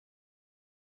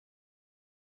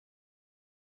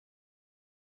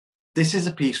This is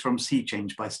a piece from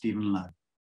Seachange by Stephen Lowe.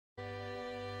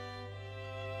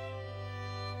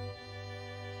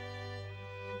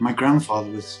 My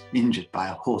grandfather was injured by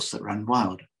a horse that ran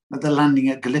wild at the landing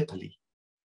at Gallipoli.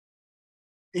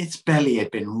 Its belly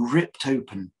had been ripped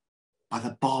open by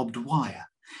the barbed wire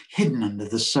hidden under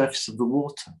the surface of the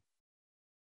water.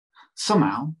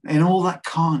 Somehow, in all that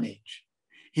carnage,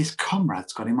 his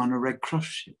comrades got him on a Red Cross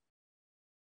ship.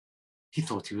 He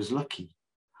thought he was lucky,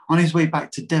 on his way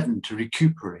back to Devon to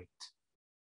recuperate.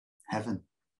 Heaven.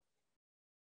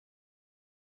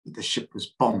 But the ship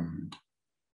was bombed,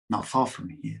 not far from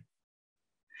here.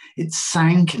 It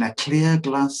sank in a clear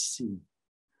glass sea,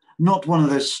 not one of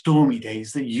those stormy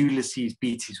days that Ulysses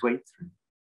beat his way through.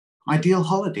 Ideal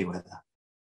holiday weather.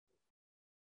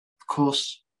 Of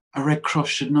course, a Red Cross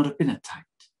should not have been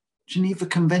attacked. Geneva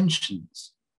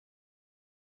Conventions.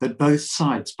 But both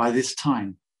sides, by this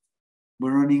time,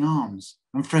 were running arms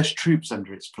and fresh troops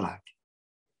under its flag.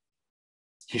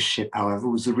 His ship, however,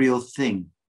 was the real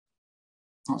thing,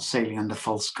 not sailing under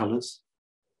false colours.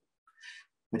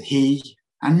 But he,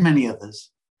 and many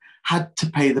others, had to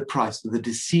pay the price of the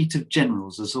deceit of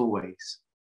generals, as always.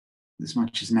 This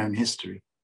much is known history.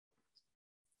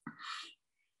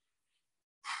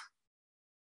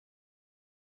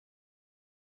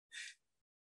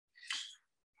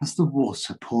 As the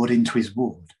water poured into his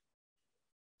ward,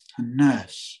 a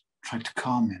nurse tried to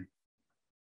calm him,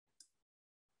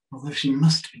 although she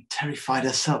must have been terrified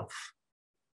herself.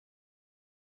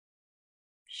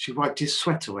 She wiped his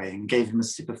sweat away and gave him a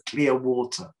sip of clear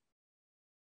water.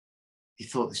 He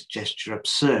thought this gesture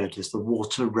absurd as the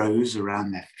water rose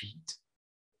around their feet.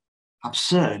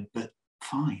 Absurd, but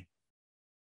fine.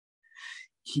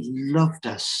 He loved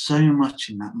her so much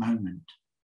in that moment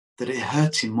that it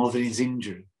hurt him more than his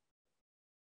injury.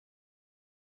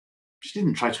 She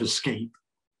didn't try to escape.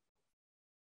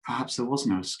 Perhaps there was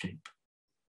no escape.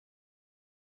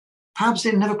 Perhaps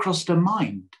it never crossed her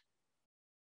mind.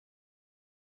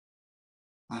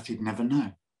 That he'd never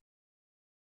know.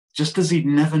 Just as he'd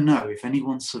never know if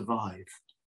anyone survived.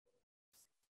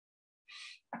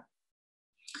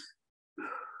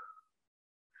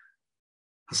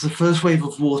 As the first wave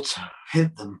of water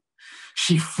hit them,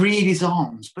 she freed his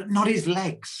arms, but not his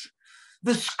legs.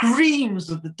 The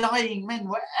screams of the dying men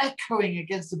were echoing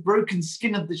against the broken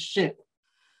skin of the ship.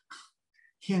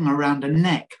 He hung around her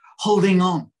neck, holding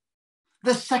on.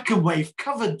 The second wave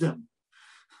covered them.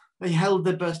 They held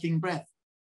their bursting breath.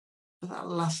 But that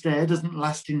last air doesn't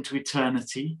last into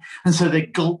eternity, and so they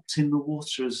gulped in the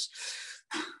water as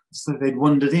though they'd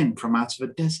wandered in from out of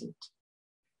a desert.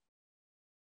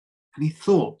 And he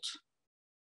thought,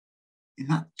 in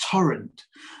that torrent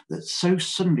that so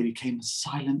suddenly became a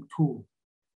silent pool,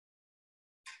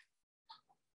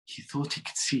 he thought he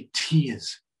could see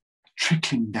tears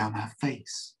trickling down her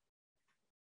face.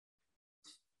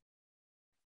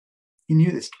 He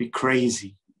knew this to be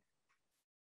crazy.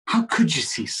 How could you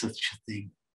see such a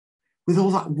thing with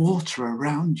all that water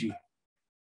around you?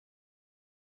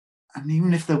 And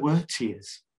even if there were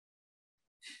tears,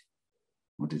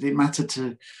 what did it matter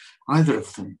to either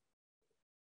of them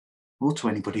or to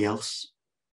anybody else?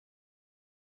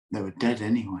 They were dead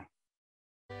anyway.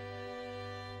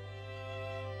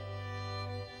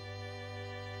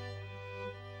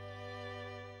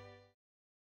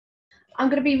 I'm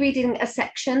going to be reading a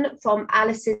section from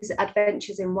Alice's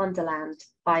Adventures in Wonderland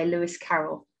by Lewis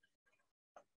Carroll.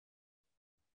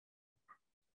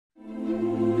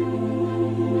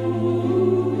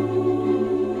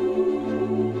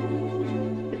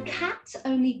 The cat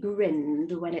only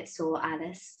grinned when it saw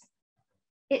Alice.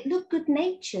 It looked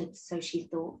good-natured, so she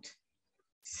thought.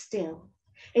 Still,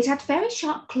 it had very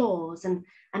sharp claws and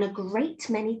a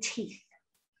great many teeth,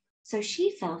 so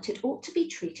she felt it ought to be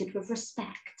treated with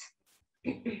respect.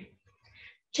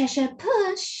 Cheshire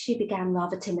Puss, she began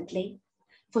rather timidly,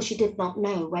 for she did not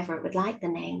know whether it would like the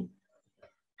name.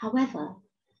 However,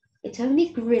 it only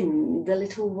grinned a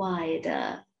little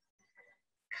wider.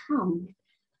 Come,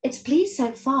 it's pleased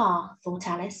so far, thought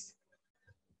Alice,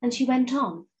 and she went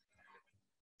on.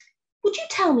 Would you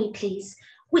tell me, please,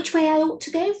 which way I ought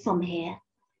to go from here?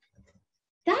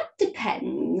 That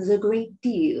depends a great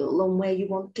deal on where you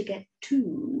want to get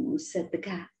to, said the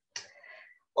cat.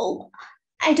 Oh,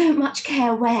 I don't much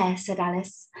care where, said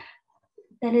Alice.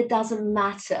 Then it doesn't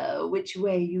matter which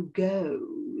way you go,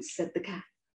 said the cat.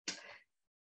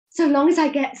 So long as I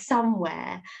get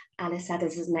somewhere, Alice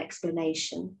added as an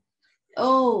explanation.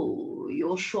 Oh,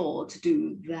 you're sure to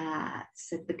do that,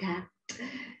 said the cat,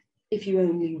 if you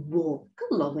only walk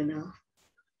long enough.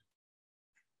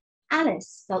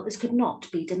 Alice felt this could not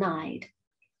be denied,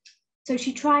 so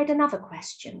she tried another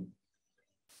question.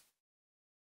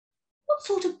 What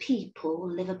sort of people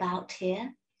live about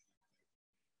here?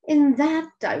 In that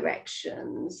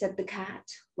direction, said the cat,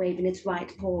 waving its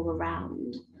right paw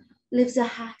around, lives a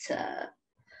hatter.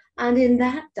 And in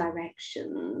that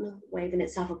direction, waving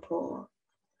its other paw,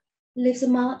 lives a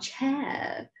March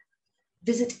hare.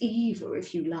 Visit either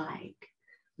if you like.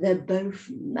 They're both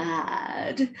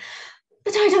mad.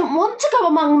 But I don't want to go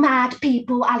among mad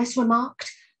people, Alice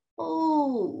remarked.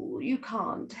 Oh, you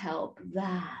can't help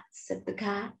that, said the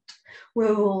cat.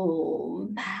 We're all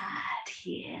mad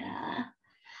here.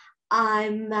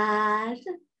 I'm mad.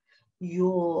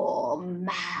 You're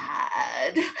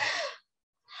mad.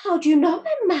 How do you know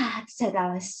I'm mad, said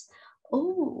Alice.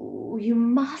 Oh, you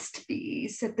must be,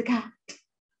 said the cat,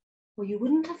 or you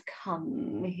wouldn't have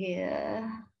come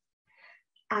here.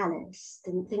 Alice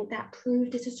didn't think that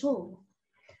proved it at all.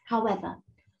 However,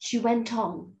 she went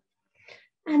on.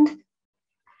 And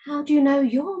how do you know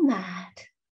you're mad?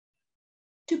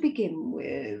 To begin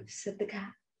with, said the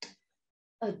cat,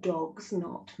 a dog's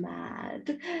not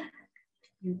mad.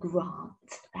 You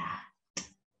grant that?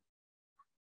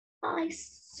 I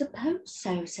suppose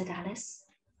so, said Alice.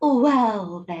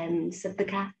 Well then, said the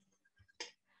cat.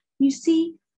 You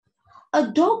see, a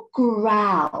dog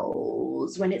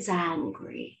growls when it's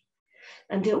angry,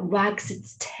 and it wags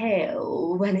its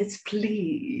tail when it's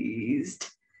pleased.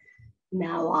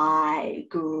 Now I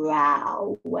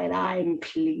growl when I'm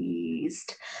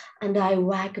pleased, and I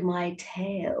wag my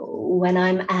tail when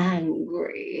I'm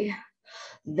angry.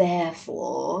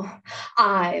 Therefore,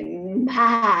 I'm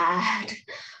mad.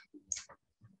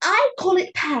 I call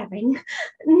it purring,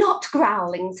 not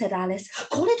growling, said Alice.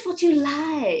 Call it what you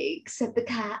like, said the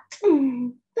cat.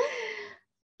 Do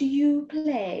you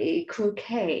play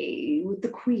croquet with the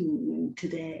Queen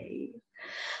today?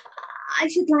 I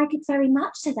should like it very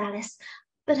much, said Alice,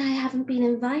 but I haven't been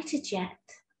invited yet.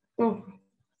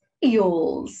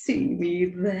 You'll see me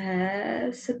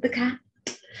there, said the cat,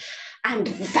 and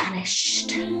vanished.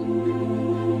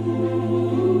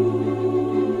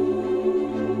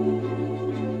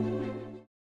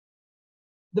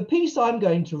 The piece I'm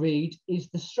going to read is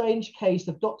The Strange Case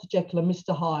of Dr. Jekyll and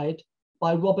Mr. Hyde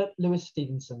by Robert Louis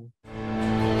Stevenson.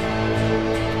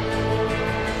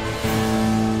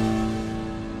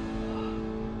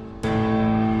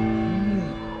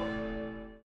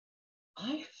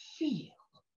 I feel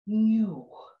new.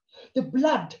 The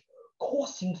blood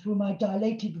coursing through my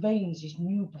dilated veins is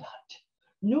new blood,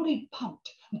 newly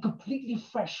pumped and completely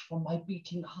fresh from my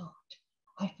beating heart.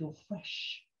 I feel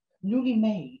fresh, newly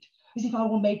made, as if I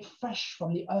were made fresh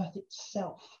from the earth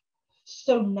itself.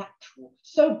 So natural,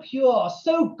 so pure,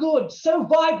 so good, so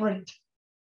vibrant.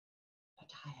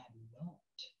 But I am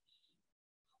not.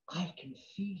 I can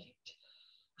feel it.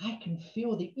 I can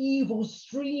feel the evil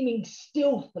streaming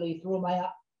stealthily through my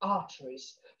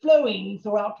arteries, flowing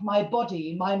throughout my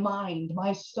body, my mind,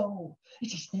 my soul.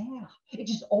 It is there. It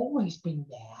has always been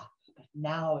there, but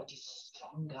now it is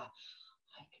stronger.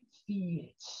 I can feel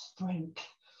its strength.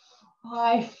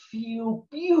 I feel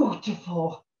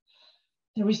beautiful.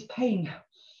 There is pain.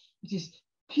 It is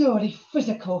purely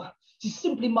physical. It is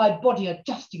simply my body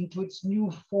adjusting to its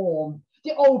new form.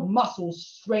 The old muscles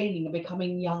straining and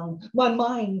becoming young. My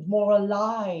mind more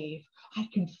alive. I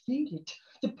can feel it.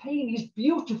 The pain is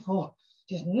beautiful.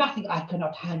 It is nothing I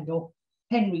cannot handle.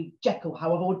 Henry Jekyll,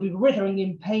 however, would be writhing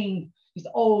in pain, his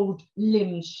old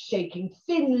limbs shaking,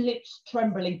 thin lips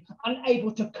trembling,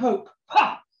 unable to cope.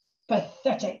 Ha!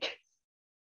 Pathetic.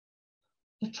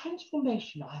 The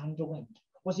transformation I underwent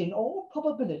was in all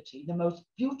probability the most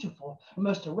beautiful and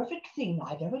most horrific thing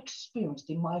I'd ever experienced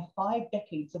in my 5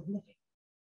 decades of living.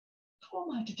 How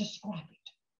am I to describe it?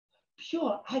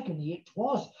 Pure agony it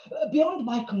was, beyond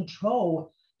my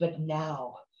control. But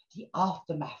now, the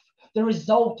aftermath, the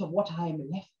result of what I am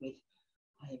left with,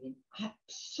 I am in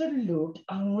absolute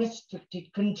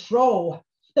unrestricted control.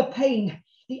 The pain,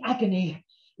 the agony,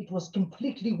 it was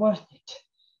completely worth it.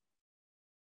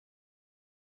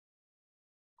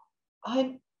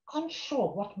 I'm unsure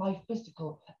what my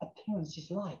physical appearance is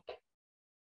like.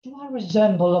 Do I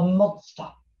resemble a monster?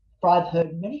 For I've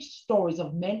heard many stories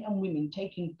of men and women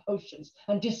taking potions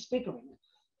and disfiguring.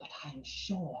 But I'm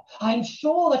sure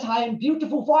that I am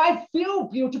beautiful, for I feel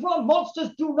beautiful, and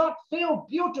monsters do not feel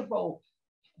beautiful.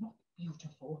 If not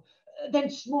beautiful,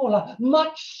 then smaller,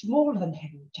 much smaller than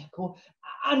Henry Jekyll,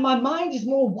 and my mind is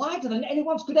more wider than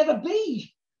anyone's could ever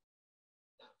be.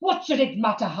 What should it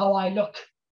matter how I look?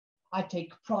 I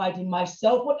take pride in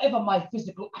myself, whatever my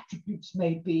physical attributes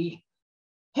may be.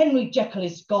 Henry Jekyll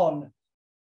is gone.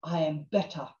 I am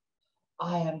better.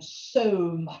 I am so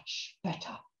much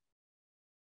better.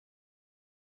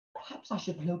 Perhaps I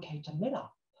should locate a mirror,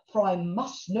 for I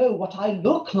must know what I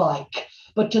look like.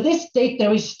 But to this date,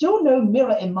 there is still no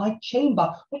mirror in my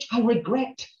chamber, which I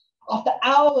regret. After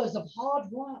hours of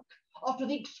hard work, after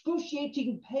the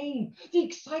excruciating pain, the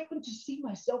excitement to see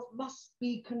myself must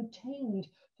be contained,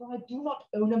 for I do not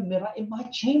own a mirror in my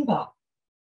chamber.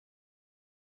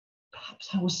 Perhaps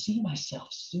I will see myself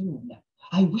soon.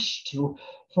 I wish to,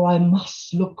 for I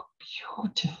must look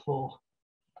beautiful.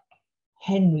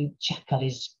 Henry Jekyll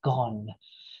is gone,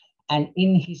 and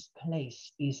in his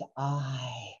place is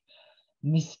I,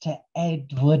 Mr.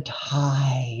 Edward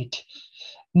Hyde,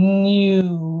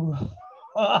 new.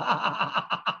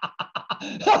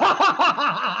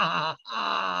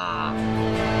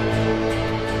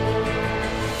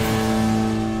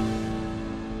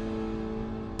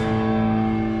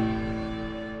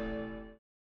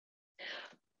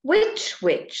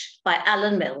 Witch by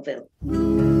Melville.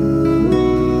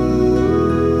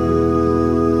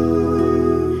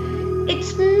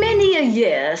 It's many a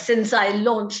year since I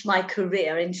launched my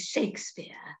career in Shakespeare.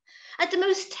 At the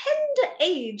most tender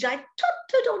age, I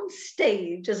tottered on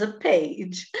stage as a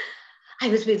page. I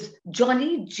was with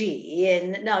Johnny G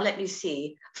in, now let me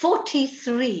see,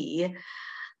 43.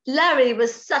 Larry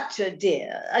was such a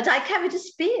dear, and I carried a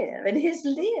spear in his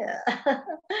leer.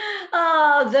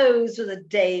 Ah, those were the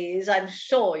days, I'm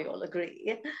sure you'll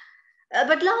agree.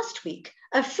 But last week,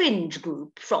 a fringe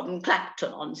group from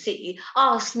Clacton-on-Sea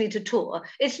asked me to tour.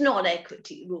 It's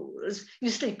non-equity rules.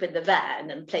 You sleep in the van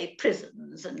and play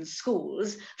prisons and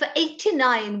schools for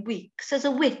 89 weeks as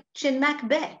a witch in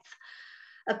Macbeth.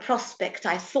 A prospect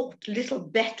I thought little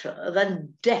better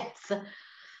than death.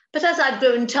 But as I've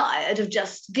grown tired of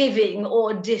just giving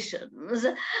auditions,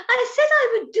 I said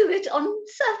I would do it on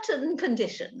certain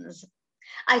conditions.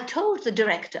 I told the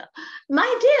director,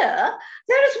 my dear,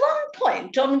 there is one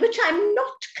point on which I'm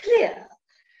not clear.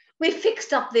 We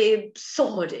fixed up the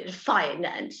sordid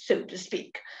finance, so to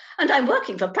speak, and I'm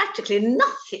working for practically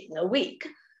nothing a week.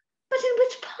 But in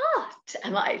which part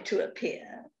am I to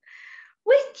appear?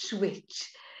 Which?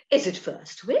 Is it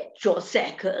first witch or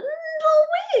second or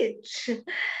which?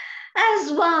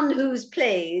 As one who's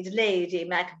played Lady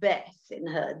Macbeth in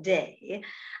her day,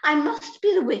 I must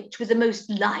be the witch with the most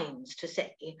lines to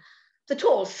say. The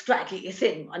tall, scraggy,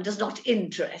 thin one does not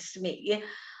interest me.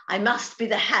 I must be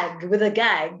the hag with a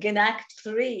gag in Act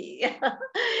 3. If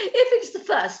it's the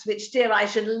first witch, dear, I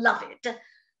should love it.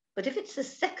 But if it's the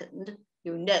second,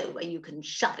 you know where you can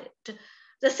shove it.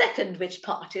 The second witch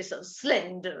part is of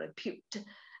slender repute.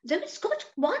 Though it's got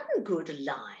one good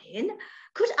line,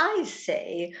 could I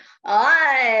say,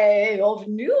 I of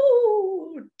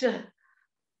Newt?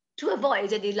 To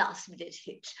avoid any last-minute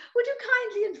hitch, would you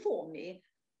kindly inform me,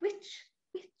 which?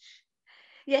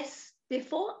 Yes,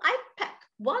 before I pack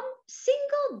one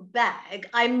single bag,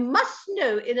 I must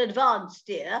know in advance,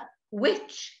 dear,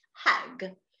 which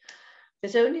hag.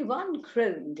 There's only one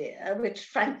crone, dear, which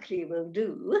frankly will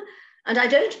do, and I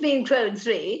don't mean crone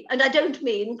 3, and I don't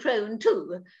mean crone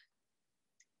 2.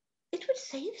 It would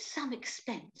save some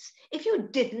expense if you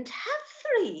didn't have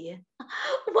 3.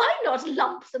 Why not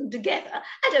lump them together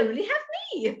and only have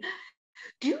me?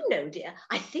 Do you know, dear,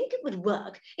 I think it would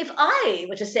work if I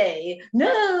were to say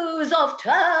nose of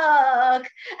Turk and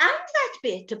that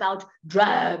bit about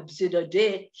drabs in a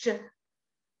ditch.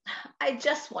 I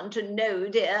just want to know,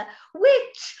 dear,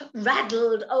 which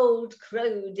raddled old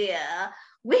crow, dear,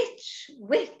 which?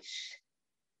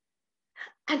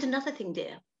 And another thing,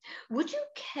 dear, would you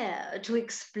care to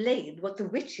explain what the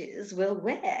witches will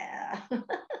wear?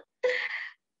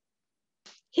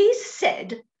 He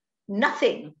said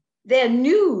nothing. They're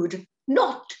nude,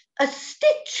 not a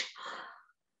stitch.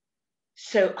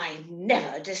 So I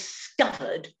never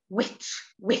discovered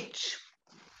which.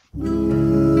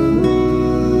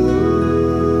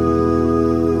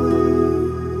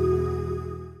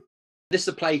 This is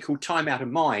a play called Time Out of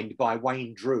Mind by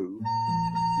Wayne Drew.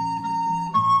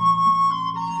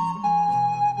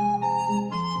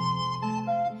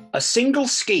 A single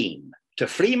scheme to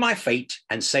flee my fate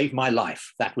and save my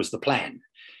life. That was the plan.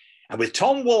 And with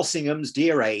Tom Walsingham's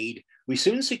dear aid, we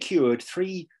soon secured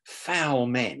 3 foul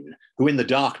men who in the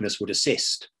darkness would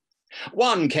assist.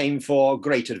 One came for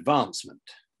great advancement,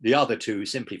 the other 2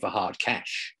 simply for hard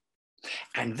cash.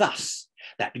 And thus,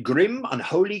 that grim,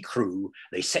 unholy crew,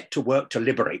 they set to work to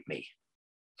liberate me.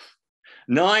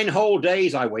 9 whole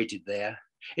days I waited there,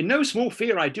 in no small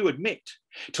fear I do admit,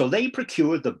 till they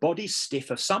procured the body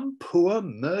stiff of some poor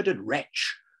murdered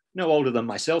wretch, no older than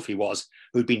myself he was,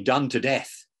 who'd been done to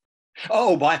death.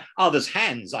 Oh, by others'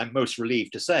 hands, I'm most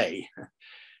relieved to say.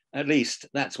 At least,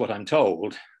 that's what I'm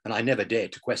told, and I never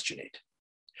dared to question it.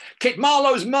 Kit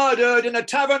Marlowe's murdered in a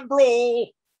tavern brawl.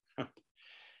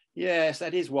 Yes,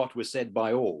 that is what was said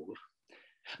by all.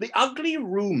 The ugly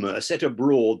rumour set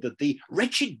abroad that the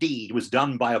wretched deed was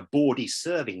done by a bawdy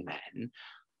serving man,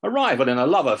 a rival in a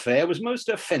love affair, was most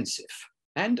offensive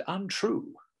and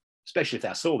untrue, especially if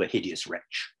thou saw the hideous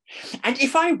wretch. And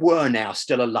if I were now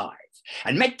still alive,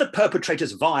 and met the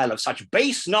perpetrators vile of such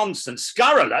base nonsense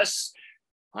scurrilous,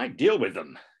 I'd deal with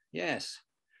them. Yes,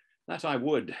 that I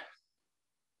would.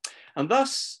 And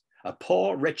thus a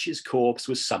poor wretch's corpse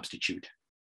was substitute,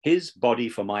 his body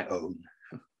for my own.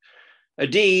 A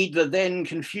deed that then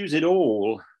confused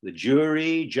all, the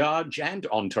jury, judge, and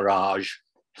entourage.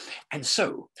 And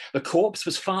so the corpse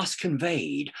was fast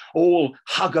conveyed, all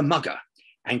hugger-mugger,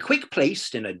 and quick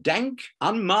placed in a dank,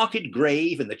 unmarked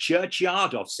grave in the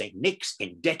churchyard of St. Nick's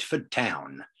in Deptford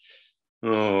town.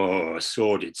 Oh, a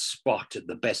sordid spot at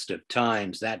the best of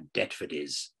times, that Deptford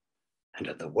is. And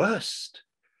at the worst,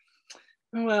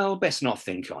 well, best not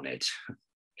think on it.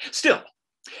 Still,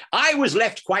 I was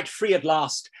left quite free at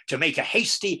last to make a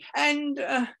hasty and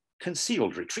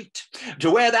concealed retreat to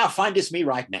where thou findest me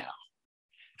right now.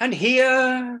 And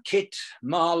here Kit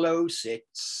Marlowe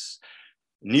sits,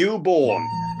 newborn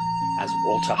as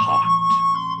Walter Hart.